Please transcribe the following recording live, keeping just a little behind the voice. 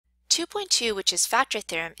2.2, which is factor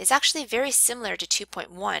theorem, is actually very similar to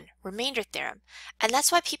 2.1, remainder theorem, and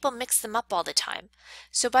that's why people mix them up all the time.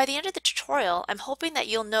 So by the end of the tutorial, I'm hoping that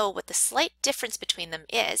you'll know what the slight difference between them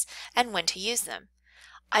is and when to use them.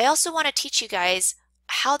 I also want to teach you guys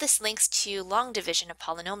how this links to long division of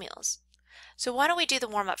polynomials. So why don't we do the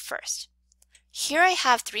warm-up first? Here I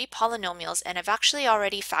have three polynomials and I've actually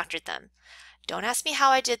already factored them. Don't ask me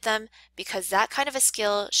how I did them because that kind of a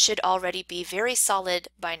skill should already be very solid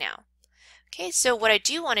by now. Okay, so what I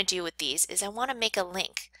do want to do with these is I want to make a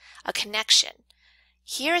link, a connection.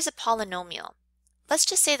 Here is a polynomial. Let's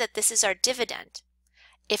just say that this is our dividend.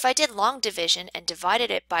 If I did long division and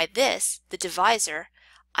divided it by this, the divisor,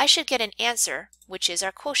 I should get an answer, which is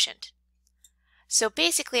our quotient. So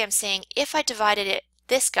basically I'm saying if I divided it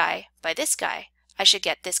this guy by this guy, I should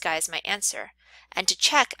get this guy as my answer. And to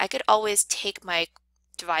check, I could always take my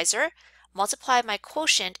divisor, multiply my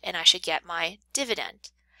quotient, and I should get my dividend.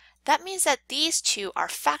 That means that these two are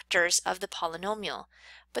factors of the polynomial.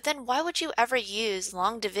 But then why would you ever use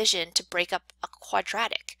long division to break up a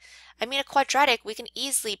quadratic? I mean, a quadratic we can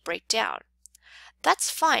easily break down.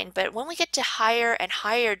 That's fine, but when we get to higher and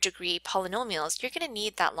higher degree polynomials, you're going to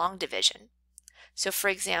need that long division. So for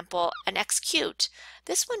example, an x cubed,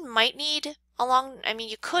 this one might need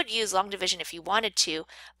you could use long division if you wanted to,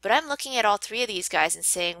 but I'm looking at all three of these guys and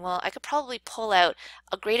saying, well, I could probably pull out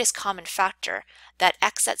a greatest common factor, that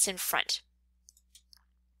x that's in front.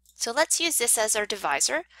 So let's use this as our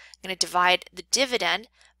divisor. I'm going to divide the dividend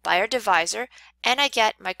by our divisor, and I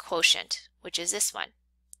get my quotient, which is this one.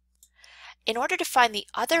 In order to find the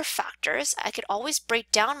other factors, I could always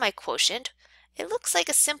break down my quotient. It looks like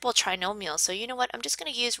a simple trinomial, so you know what, I'm just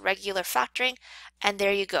going to use regular factoring, and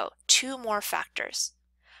there you go, two more factors.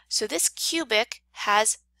 So this cubic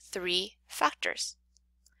has three factors.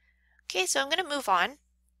 Okay, so I'm going to move on,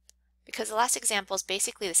 because the last example is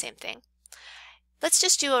basically the same thing. Let's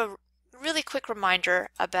just do a really quick reminder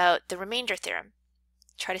about the remainder theorem.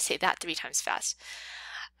 Try to say that 3 times fast.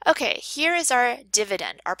 Okay, here is our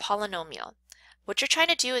dividend, our polynomial. What you're trying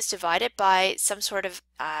to do is divide it by some sort of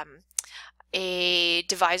a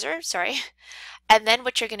divisor, and then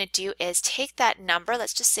what you're going to do is take that number,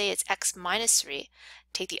 let's just say it's x minus 3,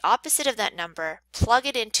 take the opposite of that number, plug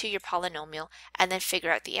it into your polynomial, and then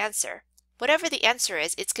figure out the answer. Whatever the answer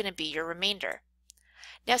is, it's going to be your remainder.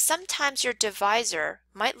 Now sometimes your divisor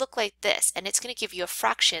might look like this, and it's going to give you a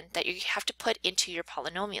fraction that you have to put into your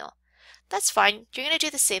polynomial. That's fine, you're going to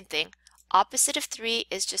do the same thing. Opposite of 3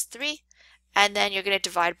 is just 3, and then you're going to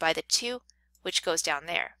divide by the 2, which goes down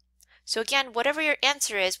there. So again, whatever your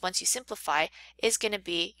answer is once you simplify is going to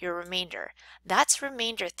be your remainder. That's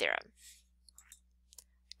remainder theorem.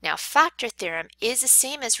 Now factor theorem is the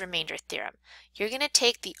same as remainder theorem. You're going to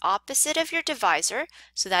take the opposite of your divisor,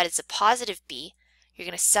 so that is a positive b, you're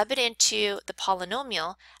going to sub it into the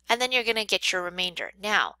polynomial, and then you're going to get your remainder.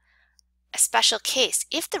 Now, a special case,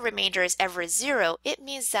 if the remainder is ever 0, it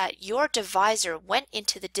means that your divisor went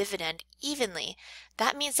into the dividend evenly.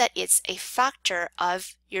 That means that it's a factor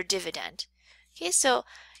of your dividend. Okay, so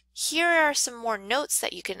here are some more notes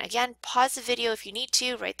that you can, again, pause the video if you need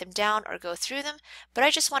to, write them down or go through them, but I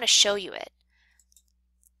just want to show you it.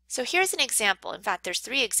 So here's an example. In fact, there's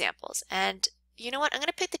 3 examples, and you know what, I'm going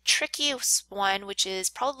to pick the trickiest one, which is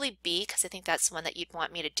probably B, because I think that's the one that you'd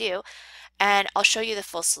want me to do, and I'll show you the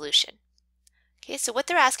full solution. Okay, so what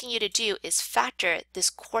they're asking you to do is factor this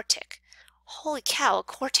quartic. Holy cow, a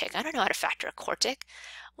quartic. I don't know how to factor a quartic.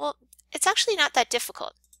 Well, it's actually not that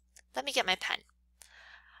difficult. Let me get my pen.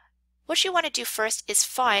 What you want to do first is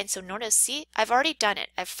find, so notice, see, I've already done it.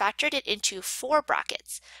 I've factored it into 4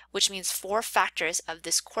 brackets, which means 4 factors of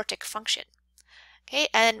this quartic function. Okay,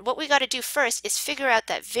 and what we got to do first is figure out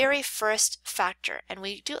that very first factor, and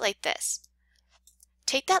we do it like this.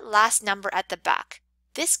 Take that last number at the back.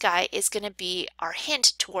 This guy is going to be our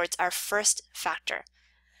hint towards our first factor.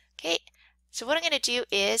 Okay, so what I'm going to do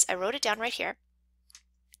is, I wrote it down right here.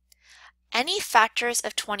 Any factors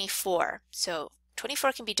of 24, so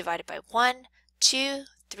 24 can be divided by 1, 2,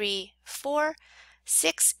 3, 4,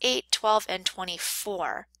 6, 8, 12, and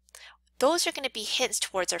 24. Those are going to be hints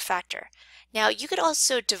towards our factor. Now you could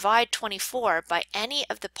also divide 24 by any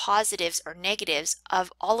of the positives or negatives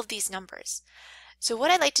of all of these numbers. So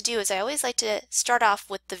what I like to do is I always like to start off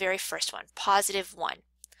with the very first one, positive 1.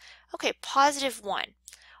 Okay, positive 1.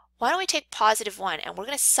 Why don't we take positive 1 and we're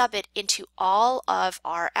going to sub it into all of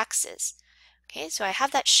our x's. Okay, so I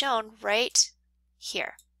have that shown right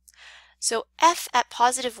here. So f at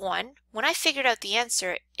positive 1, when I figured out the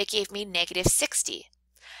answer, it gave me negative 60.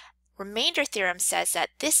 Remainder theorem says that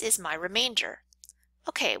this is my remainder.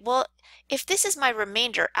 Okay, well, if this is my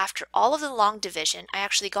remainder after all of the long division, I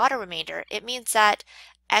actually got a remainder. It means that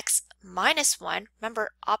x minus 1,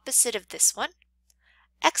 remember opposite of this one,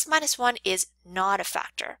 x minus 1 is not a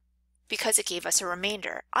factor because it gave us a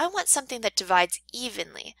remainder. I want something that divides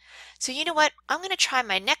evenly. So you know what? I'm going to try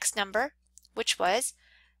my next number, which was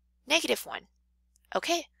 -1.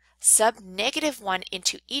 Okay, sub -1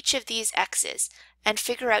 into each of these x's and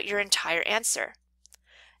figure out your entire answer.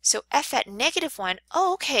 So f at -1,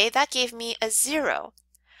 oh okay, that gave me a 0.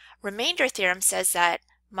 Remainder theorem says that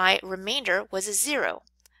my remainder was a 0.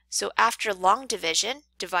 So after long division,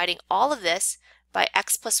 dividing all of this by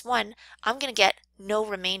x plus 1, I'm going to get no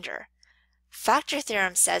remainder. Factor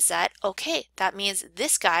theorem says that, okay, that means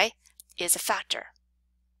this guy is a factor.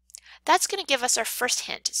 That's going to give us our first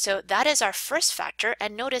hint. So that is our first factor,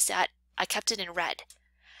 and notice that I kept it in red.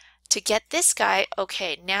 To get this guy,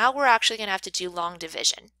 okay, now we're actually going to have to do long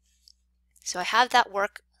division. So I have that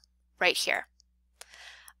work right here.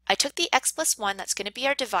 I took the x plus 1, that's going to be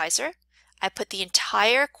our divisor. I put the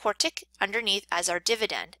entire quartic underneath as our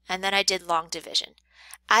dividend, and then I did long division.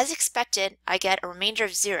 As expected, I get a remainder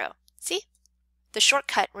of 0. See? The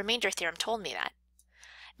shortcut remainder theorem told me that.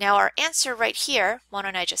 Now our answer right here, why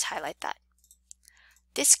don't I just highlight that?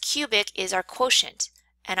 This cubic is our quotient,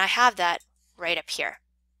 and I have that right up here.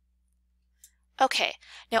 Okay,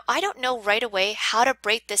 now I don't know right away how to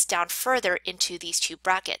break this down further into these two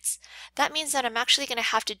brackets. That means that I'm actually going to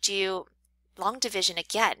have to do long division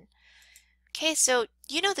again. Okay, so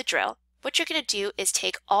you know the drill. What you're going to do is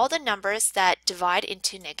take all the numbers that divide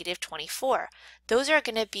into -24. Those are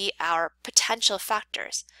going to be our potential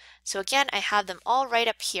factors. So again, I have them all right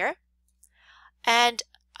up here. And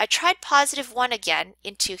I tried +1 again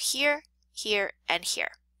into here, here, and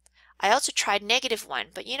here. I also tried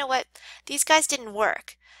 -1, but you know what? These guys didn't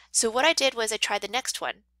work. So what I did was I tried the next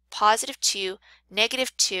one, +2,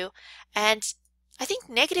 -2, and I think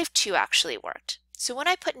 -2 actually worked. So when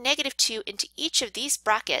I put -2 into each of these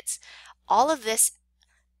brackets, all of this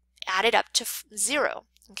added up to 0.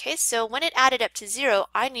 Okay, so when it added up to 0,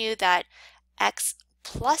 I knew that x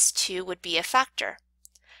plus 2 would be a factor.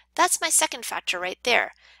 That's my second factor right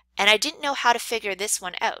there, and I didn't know how to figure this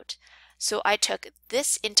one out. So I took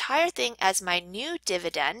this entire thing as my new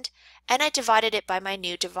dividend, and I divided it by my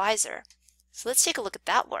new divisor. So let's take a look at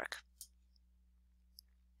that work.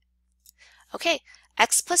 Okay,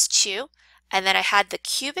 x plus 2, and then I had the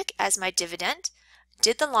cubic as my dividend,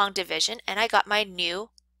 did the long division, and I got my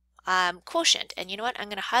new quotient. And you know what? I'm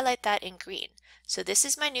going to highlight that in green. So this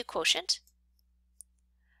is my new quotient,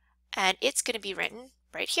 and it's going to be written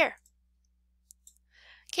right here.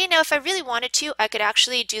 Okay, now if I really wanted to, I could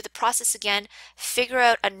actually do the process again, figure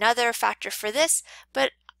out another factor for this,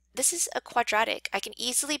 but this is a quadratic. I can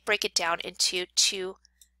easily break it down into two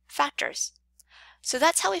factors. So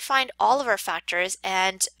that's how we find all of our factors,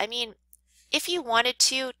 and I mean, if you wanted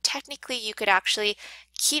to, technically you could actually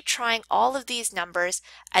keep trying all of these numbers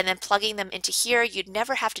and then plugging them into here. You'd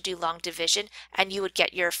never have to do long division, and you would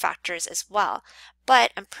get your factors as well.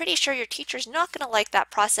 But I'm pretty sure your teacher's not going to like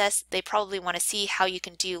that process. They probably want to see how you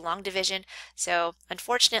can do long division. So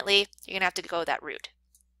unfortunately, you're going to have to go that route.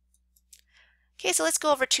 Okay, so let's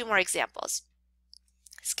go over two more examples.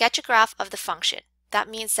 Sketch a graph of the function. That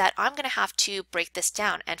means that I'm going to have to break this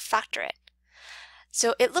down and factor it.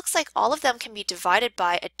 So it looks like all of them can be divided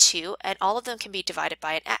by a 2 and all of them can be divided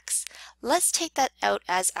by an x. Let's take that out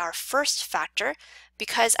as our first factor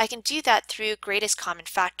because I can do that through greatest common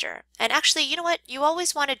factor. And actually, you know what? You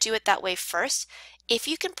always want to do it that way first. If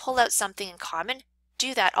you can pull out something in common,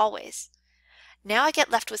 do that always. Now I get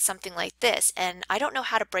left with something like this, and I don't know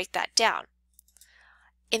how to break that down.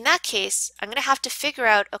 In that case, I'm going to have to figure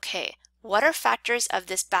out, okay, what are factors of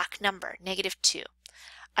this back number, -2?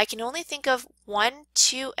 I can only think of 1,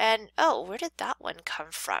 2, and oh, where did that one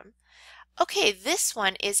come from? Okay, this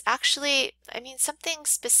one is actually, I mean, something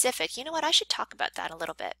specific. You know what? I should talk about that a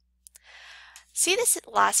little bit. See this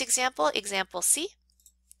last example, example C?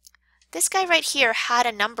 This guy right here had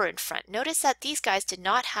a number in front. Notice that these guys did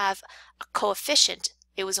not have a coefficient.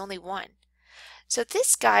 It was only 1. So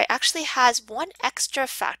this guy actually has one extra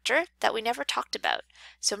factor that we never talked about.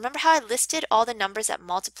 So remember how I listed all the numbers that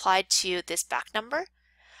multiplied to this back number?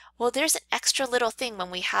 Well, there's an extra little thing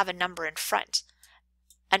when we have a number in front.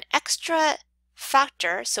 An extra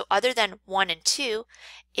factor, so other than 1 and 2,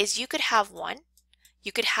 is you could have 1,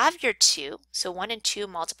 you could have your 2, so 1 and 2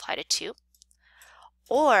 multiply to 2,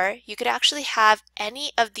 or you could actually have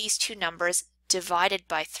any of these two numbers divided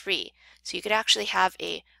by 3. So you could actually have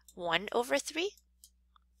a 1 over 3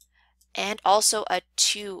 and also a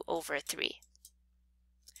 2 over 3.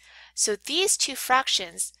 So these two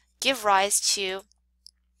fractions give rise to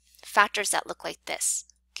factors that look like this.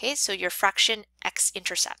 Okay, so your fraction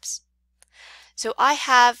x-intercepts. So I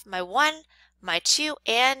have my 1, my 2,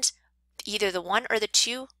 and either the 1 or the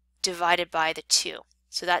 2 divided by the 2.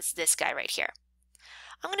 So that's this guy right here.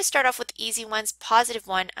 I'm going to start off with the easy ones, positive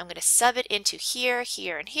 1. I'm going to sub it into here,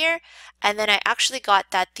 here, and here. And then I actually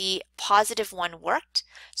got that the positive 1 worked.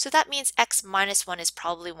 So that means x minus 1 is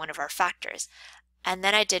probably one of our factors. And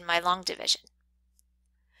then I did my long division.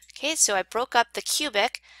 Okay, so I broke up the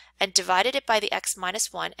cubic and divided it by the x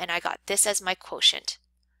minus 1, and I got this as my quotient.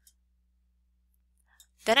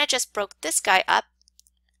 Then I just broke this guy up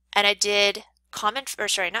and I did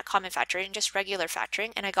not common factoring, just regular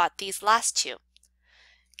factoring, and I got these last two.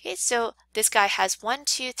 Okay, so this guy has 1,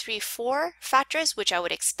 2, 3, 4 factors, which I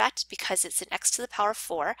would expect because it's an x to the power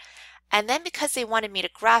 4. And then because they wanted me to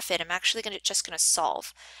graph it, I'm actually just going to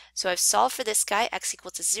solve. So I've solved for this guy, x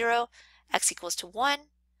equals to 0, x equals to 1,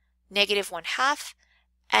 negative 1/2,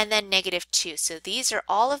 and then negative 2. So these are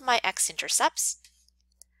all of my x-intercepts.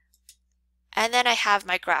 And then I have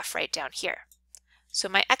my graph right down here. So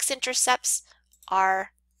my x-intercepts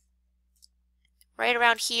are right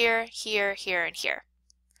around here, here, here, and here.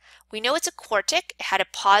 We know it's a quartic. It had a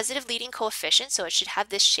positive leading coefficient, so it should have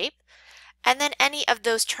this shape. And then any of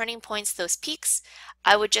those turning points, those peaks,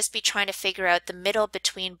 I would just be trying to figure out the middle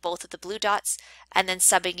between both of the blue dots and then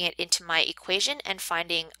subbing it into my equation and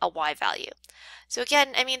finding a y value. So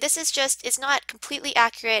again, I mean, this is just, it's not completely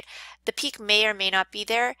accurate. The peak may or may not be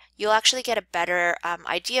there. You'll actually get a better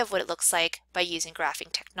idea of what it looks like by using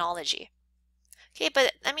graphing technology. Okay,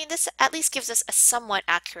 but I mean, this at least gives us a somewhat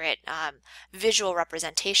accurate visual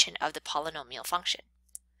representation of the polynomial function.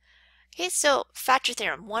 Okay, so factor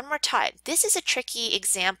theorem, one more time. This is a tricky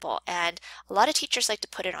example, and a lot of teachers like to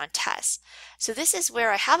put it on tests. So this is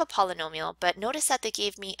where I have a polynomial, but notice that they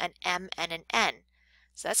gave me an m and an n.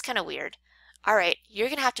 So that's kind of weird. All right, you're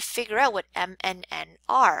going to have to figure out what m and n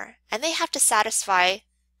are, and they have to satisfy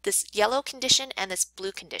this yellow condition and this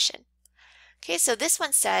blue condition. Okay, so this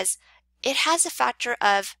one says it has a factor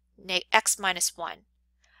of x minus 1.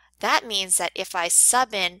 That means that if I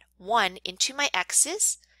sub in 1 into my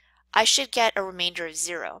x's, I should get a remainder of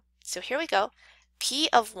 0. So here we go. P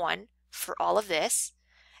of 1 for all of this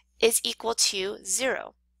is equal to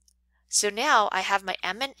 0. So now I have my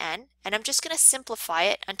m and n, and I'm just going to simplify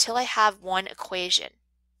it until I have one equation.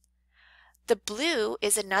 The blue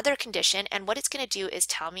is another condition, and what it's going to do is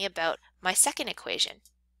tell me about my second equation.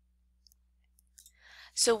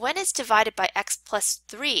 So when it's divided by x plus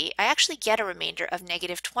 3, I actually get a remainder of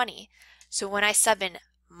negative 20. So when I sub in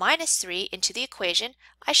minus 3 into the equation,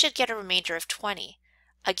 I should get a remainder of 20.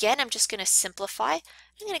 Again, I'm just going to simplify.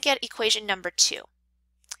 I'm going to get equation number 2.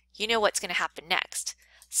 You know what's going to happen next.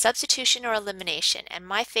 Substitution or elimination, and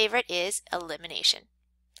my favorite is elimination.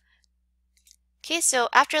 Okay, so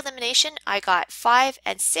after elimination, I got 5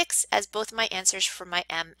 and 6 as both my answers for my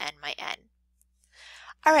m and my n.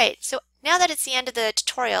 All right, so now that it's the end of the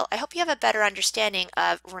tutorial, I hope you have a better understanding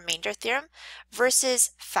of remainder theorem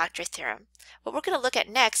versus factor theorem. What we're going to look at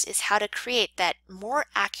next is how to create that more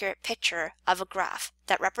accurate picture of a graph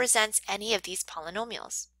that represents any of these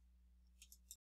polynomials.